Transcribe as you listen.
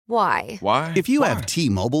Why? Why? If you have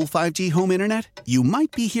T-Mobile 5G home internet, you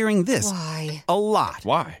might be hearing this Why? a lot.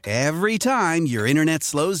 Why? Every time your internet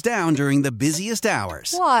slows down during the busiest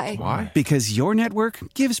hours. Why? Why? Because your network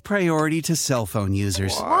gives priority to cell phone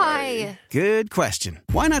users. Why? Good question.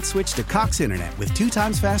 Why not switch to Cox Internet with 2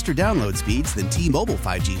 times faster download speeds than T-Mobile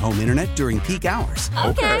 5G home internet during peak hours?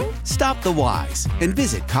 Okay. Stop the whys and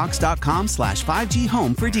visit cox.com/5G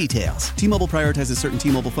home for details. T-Mobile prioritizes certain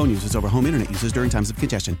T-Mobile phone users over home internet users during times of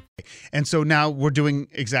congestion. And so now we're doing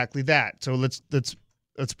exactly that. So let's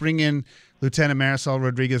bring in Lieutenant Marisol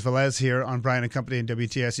Rodriguez Velez here on Brian and Company and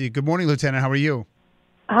WTSE. Good morning, Lieutenant. How are you?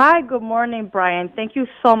 Hi, good morning, Brian. Thank you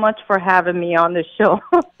so much for having me on the show.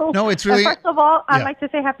 No, it's really... And first of all, I'd Yeah. like to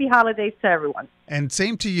say happy holidays to everyone. And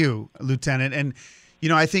same to you, Lieutenant. And,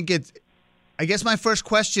 I think I guess my first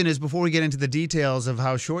question is, before we get into the details of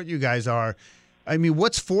how short you guys are, I mean,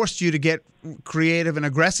 what's forced you to get creative and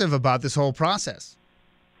aggressive about this whole process?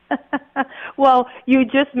 Well, you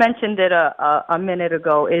just mentioned it a minute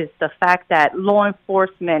ago, is the fact that law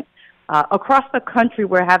enforcement across the country,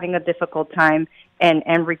 we're having a difficult time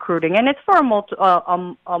and recruiting. And it's for a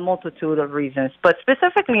multitude of reasons. But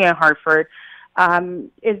specifically in Hartford,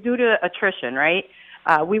 is due to attrition, right?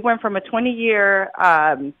 We went from a 20-year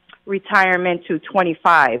retirement to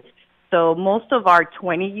 25. So most of our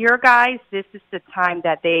 20-year guys, this is the time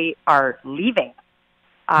that they are leaving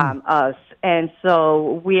us. And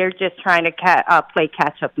so we're just trying to play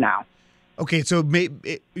catch-up now. Okay, so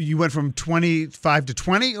you went from 25 to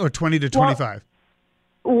 20 or 20 to 25?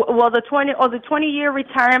 Well, the 20-year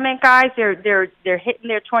retirement guys, they're hitting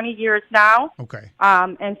their 20 years now. Okay.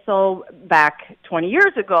 And so back 20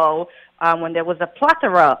 years ago, when there was a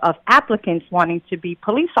plethora of applicants wanting to be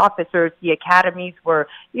police officers, the academies were,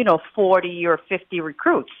 40 or 50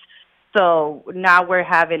 recruits. So now we're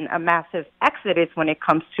having a massive exodus when it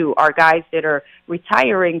comes to our guys that are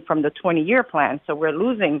retiring from the 20-year plan. So we're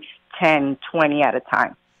losing 10, 20 at a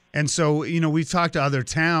time. And so, we've talked to other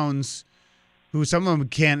towns who, some of them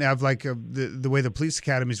can't have, like, the way the police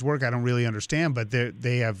academies work, I don't really understand, but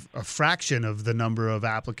they have a fraction of the number of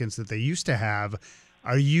applicants that they used to have.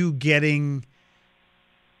 Are you getting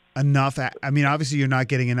enough? I mean, obviously you're not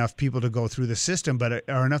getting enough people to go through the system, but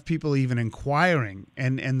are enough people even inquiring?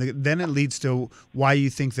 And then it leads to why you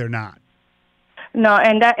think they're not. No,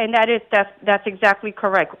 that's exactly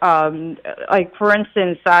correct. Like, for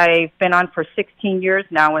instance, I've been on for 16 years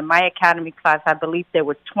now. In my academy class, I believe there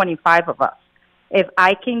was 25 of us. If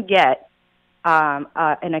I can get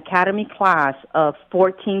an academy class of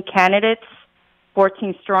 14 candidates,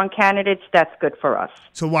 14 strong candidates, that's good for us.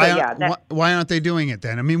 So why aren't they doing it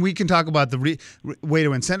then? I mean, we can talk about the way to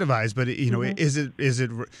incentivize, but is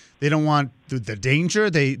it they don't want the danger?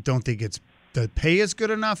 They don't think the pay is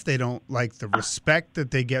good enough. They don't like the respect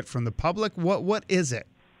that they get from the public. What is it?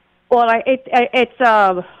 Well,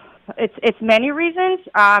 it's many reasons.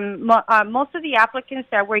 Most of the applicants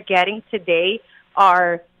that we're getting today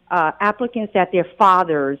are applicants that their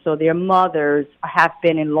fathers or their mothers have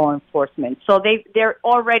been in law enforcement. So they're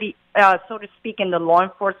already, so to speak, in the law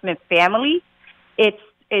enforcement family.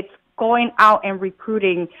 It's going out and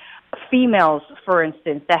recruiting females, for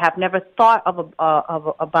instance, that have never thought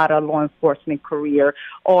about a law enforcement career,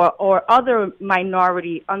 or other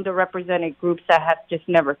minority, underrepresented groups that have just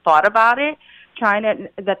never thought about it.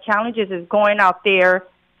 The challenges is going out there,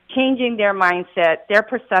 changing their mindset, their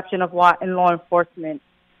perception of what in law enforcement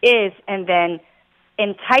is, and then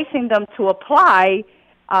enticing them to apply.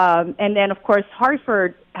 And then, of course,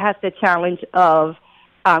 Hartford has the challenge of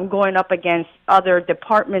going up against other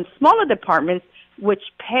departments, smaller departments, which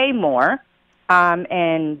pay more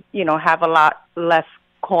and, have a lot less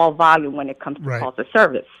call volume when it comes to calls of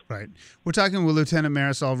service. Right. We're talking with Lieutenant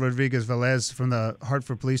Marisol Rodriguez Velez from the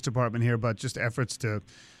Hartford Police Department here about just efforts to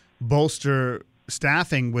bolster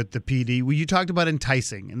staffing with the PD. Well, you talked about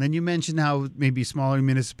enticing, and then you mentioned how maybe smaller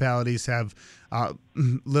municipalities have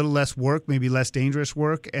little less work, maybe less dangerous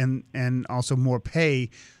work, and also more pay.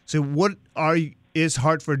 So what is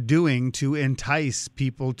Hartford doing to entice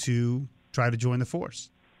people to try to join the force?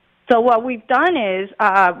 So what we've done is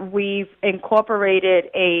we've incorporated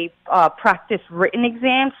a practice written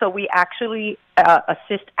exam. So we actually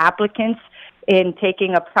assist applicants in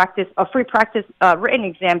taking a free practice written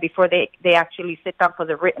exam before they actually sit down for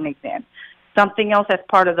the written exam. Something else as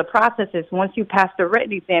part of the process is once you pass the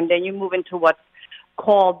written exam, then you move into what's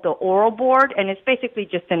called the oral board, and it's basically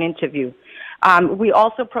just an interview. We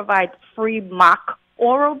also provide free mock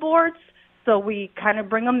oral boards. So we kind of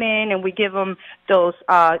bring them in and we give them those,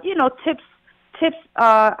 tips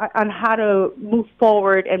on how to move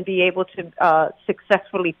forward and be able to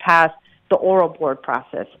successfully pass the oral board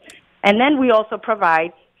process. And then we also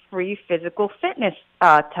provide free physical fitness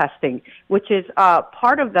testing, which is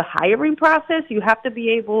part of the hiring process. You have to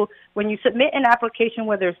be able, when you submit an application,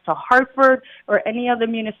 whether it's to Hartford or any other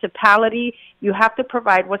municipality, you have to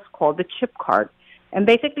provide what's called the CHIP card. And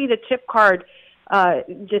basically the CHIP card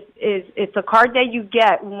it's a card that you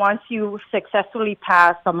get once you successfully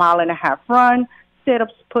pass a 1.5-mile run,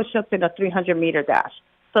 sit-ups, push-ups, and a 300-meter dash.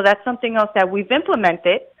 So that's something else that we've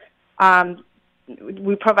implemented.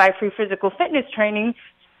 We provide free physical fitness training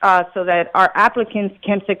so that our applicants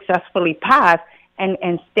can successfully pass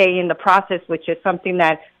and stay in the process, which is something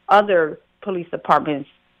that other police departments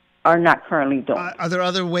are not currently doing. Are there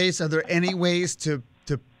other ways? Are there any ways to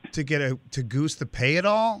goose the pay at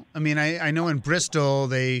all? I mean, I know in Bristol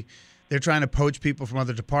they're trying to poach people from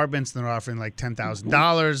other departments and they're offering like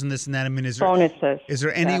 $10,000 and this and that. I mean, is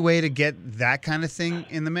there any way to get that kind of thing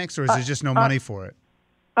in the mix, or is there just no money for it?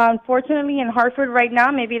 Unfortunately, in Hartford right now,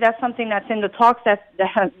 maybe that's something that's in the talks.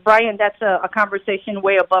 Brian, that's a conversation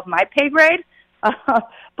way above my pay grade.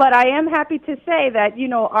 But I am happy to say that,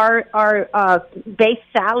 our base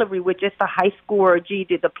salary with just a high school or a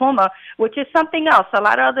GED diploma, which is something else. A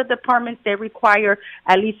lot of other departments, they require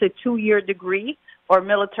at least a 2-year degree or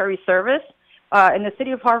military service. In the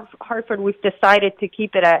city of Hartford, we've decided to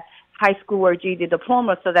keep it at high school or GED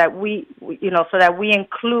diploma so that we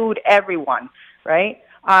include everyone, right?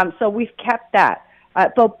 So we've kept that.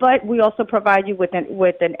 But we also provide you with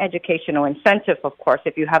an educational incentive, of course.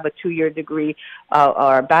 If you have a 2-year degree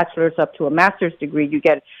or a bachelor's up to a master's degree, you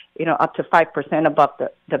get up to 5% above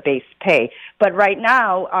the base pay. But right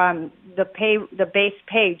now, the base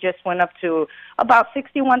pay just went up to about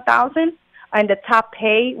 $61,000, and the top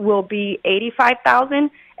pay will be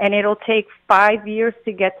 $85,000, and it'll take 5 years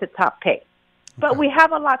to get to top pay. But we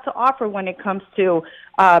have a lot to offer when it comes to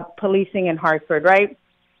policing in Hartford, right?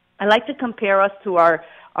 I like to compare us to our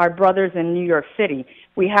brothers in New York City.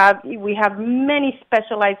 We have many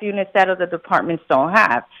specialized units that other departments don't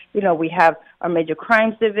have. We have our major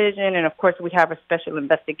crimes division, and of course we have a special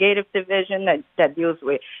investigative division that deals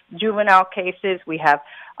with juvenile cases. We have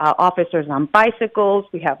officers on bicycles.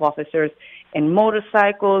 We have officers in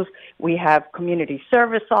motorcycles. We have community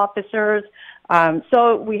service officers.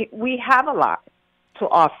 So we have a lot to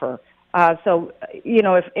offer.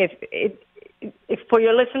 If for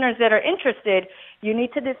your listeners that are interested, you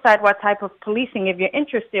need to decide what type of policing, if you're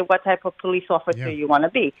interested, what type of police officer you want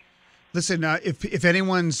to be. Listen, if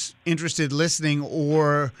anyone's interested listening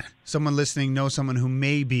or someone listening knows someone who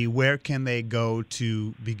may be, where can they go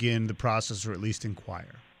to begin the process or at least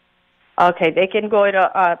inquire? Okay, they can go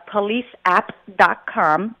to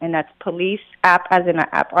policeapp.com, and that's police app as in an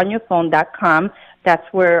app on your phone.com. That's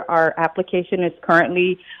where our application is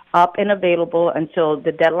currently up and available until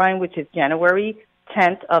the deadline, which is January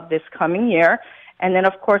 10th of this coming year. And then,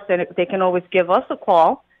 of course, they can always give us a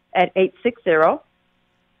call at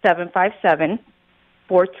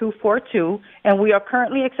 860-757-4242. And we are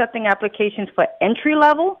currently accepting applications for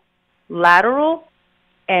entry-level, lateral,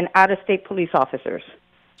 and out-of-state police officers.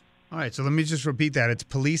 All right, so let me just repeat that. It's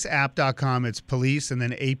policeapp.com. It's police and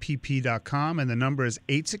then app.com, and the number is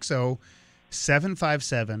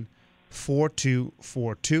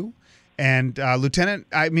 860-757-4242. And Lieutenant,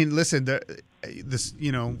 I mean, listen, this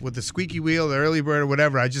with the squeaky wheel, the early bird, or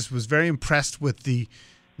whatever, I just was very impressed with the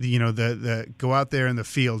go out there in the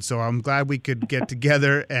field. So I'm glad we could get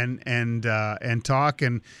together and talk.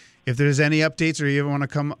 And if there's any updates or you ever want to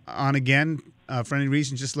come on again for any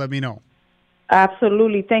reason, just let me know.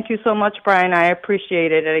 Absolutely. Thank you so much, Brian. I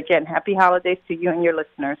appreciate it. And again, happy holidays to you and your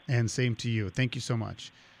listeners. And same to you. Thank you so much.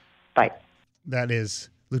 Bye. That is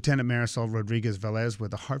Lieutenant Marisol Rodriguez Velez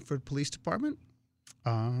with the Hartford Police Department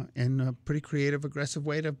in a pretty creative, aggressive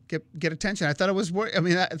way to get attention. I thought it was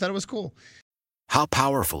cool. How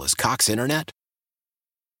powerful is Cox Internet?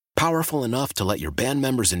 Powerful enough to let your band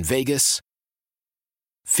members in Vegas,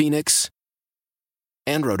 Phoenix,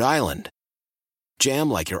 and Rhode Island jam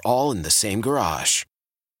like you're all in the same garage.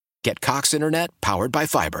 Get Cox Internet powered by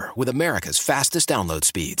fiber with America's fastest download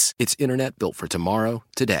speeds. It's internet built for tomorrow,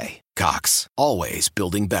 today. Cox, always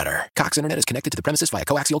building better. Cox Internet is connected to the premises via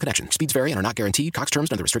coaxial connection. Speeds vary and are not guaranteed. Cox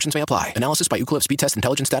terms and other restrictions may apply. Analysis by Ookla of Speed Test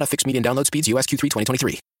Intelligence Data. Fixed median download speeds. US Q3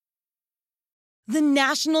 2023. The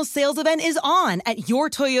national sales event is on at your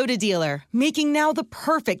Toyota dealer, making now the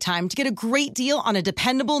perfect time to get a great deal on a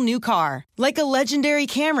dependable new car. Like a legendary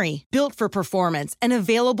Camry, built for performance and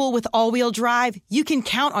available with all-wheel drive, you can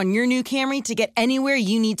count on your new Camry to get anywhere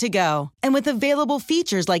you need to go. And with available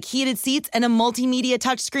features like heated seats and a multimedia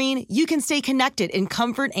touchscreen, you can stay connected in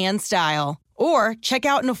comfort and style. Or check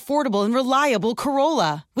out an affordable and reliable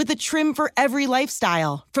Corolla with a trim for every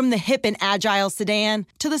lifestyle. From the hip and agile sedan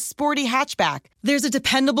to the sporty hatchback, there's a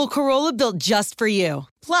dependable Corolla built just for you.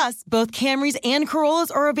 Plus, both Camrys and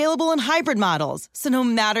Corollas are available in hybrid models, so no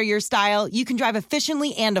matter your style, you can drive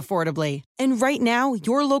efficiently and affordably. And right now,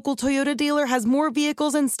 your local Toyota dealer has more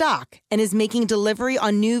vehicles in stock and is making delivery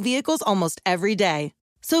on new vehicles almost every day.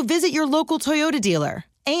 So visit your local Toyota dealer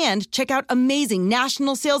and check out amazing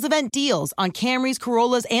national sales event deals on Camrys,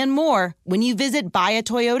 Corollas, and more when you visit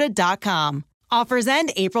buyatoyota.com. Offers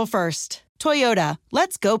end April 1st. Toyota,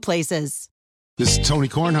 let's go places. This is Tony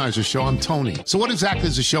Kornheiser's show. I'm Tony. So what exactly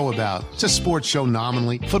is the show about? It's a sports show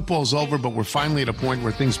nominally. Football's over, but we're finally at a point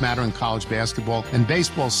where things matter in college basketball, and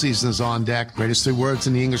baseball season is on deck. Greatest 3 words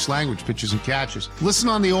in the English language, pitchers and catchers. Listen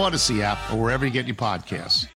on the Odyssey app or wherever you get your podcasts.